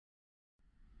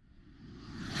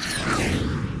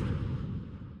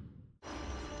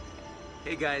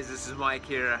Hey guys, this is Mike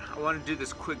here. I want to do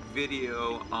this quick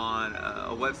video on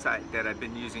a website that I've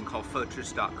been using called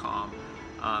photrist.com.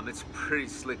 It's a pretty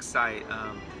slick site.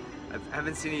 I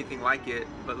haven't seen anything like it,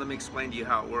 but let me explain to you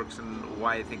how it works and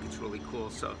why I think it's really cool.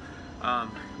 So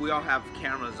we all have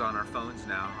cameras on our phones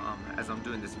now. As I'm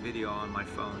doing this video on my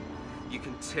phone, you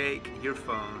can take your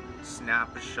phone,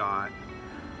 snap a shot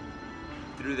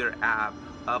through their app,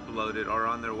 upload it, or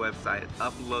on their website,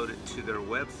 upload it to their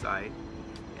website,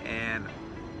 and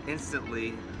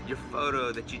instantly your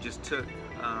photo that you just took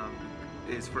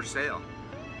is for sale.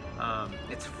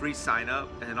 It's free sign up,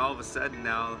 and all of a sudden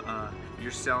now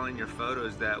you're selling your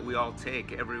photos that we all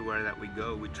take everywhere that we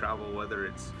go. We travel, whether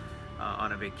it's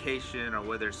on a vacation or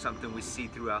whether it's something we see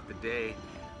throughout the day.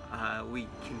 We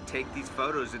can take these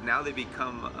photos and now they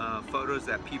become photos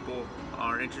that people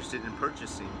are interested in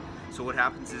purchasing. So what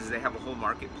happens is they have a whole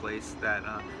marketplace that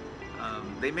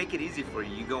they make it easy for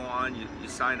you. You go on, you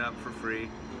sign up for free,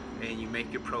 and you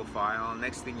make your profile.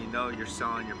 Next thing you know, you're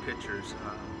selling your pictures.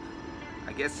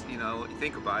 I guess, you know,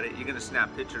 think about it. You're gonna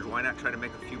snap pictures. Why not try to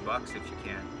make a few bucks if you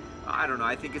can? I don't know.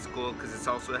 I think it's cool because it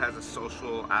also has a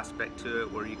social aspect to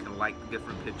it, where you can like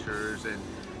different pictures and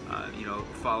you know,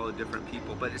 follow different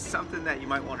people. But it's something that you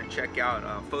might want to check out.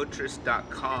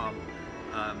 Photrist.com.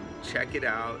 Check it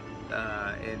out.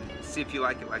 And see if you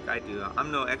like it like I do.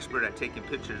 I'm no expert at taking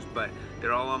pictures, but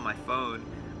they're all on my phone.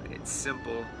 It's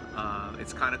simple,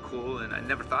 it's kind of cool, and I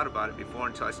never thought about it before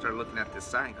until I started looking at this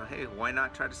site and go, hey, why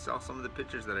not try to sell some of the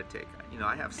pictures that I take? You know,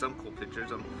 I have some cool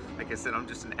pictures. Like I said, I'm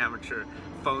just an amateur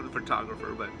phone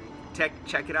photographer, but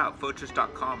check it out,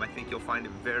 photrist.com. I think you'll find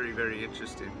it very, very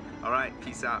interesting. All right,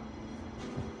 peace out.